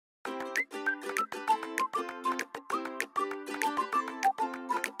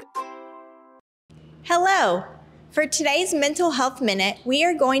Hello! For today's Mental Health Minute, we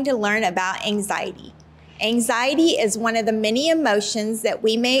are going to learn about anxiety. Anxiety is one of the many emotions that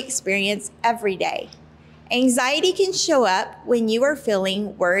we may experience every day. Anxiety can show up when you are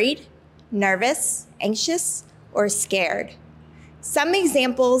feeling worried, nervous, anxious, or scared. Some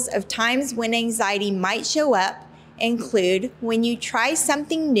examples of times when anxiety might show up include when you try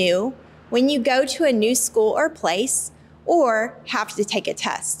something new, when you go to a new school or place, or have to take a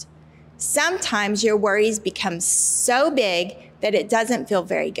test. Sometimes your worries become so big that it doesn't feel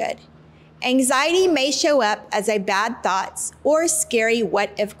very good. Anxiety may show up as bad thoughts or scary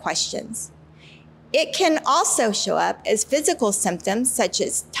what-if questions. It can also show up as physical symptoms such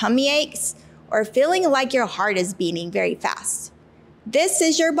as tummy aches or feeling like your heart is beating very fast. This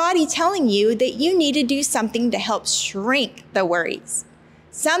is your body telling you that you need to do something to help shrink the worries.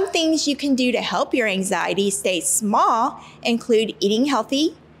 Some things you can do to help your anxiety stay small include eating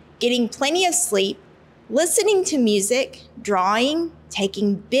healthy, getting plenty of sleep, listening to music, drawing,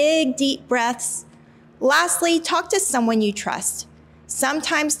 taking big, deep breaths. Lastly, talk to someone you trust.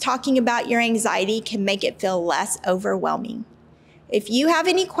 Sometimes talking about your anxiety can make it feel less overwhelming. If you have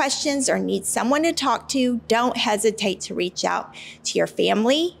any questions or need someone to talk to, don't hesitate to reach out to your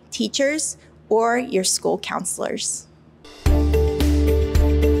family, teachers, or your school counselors.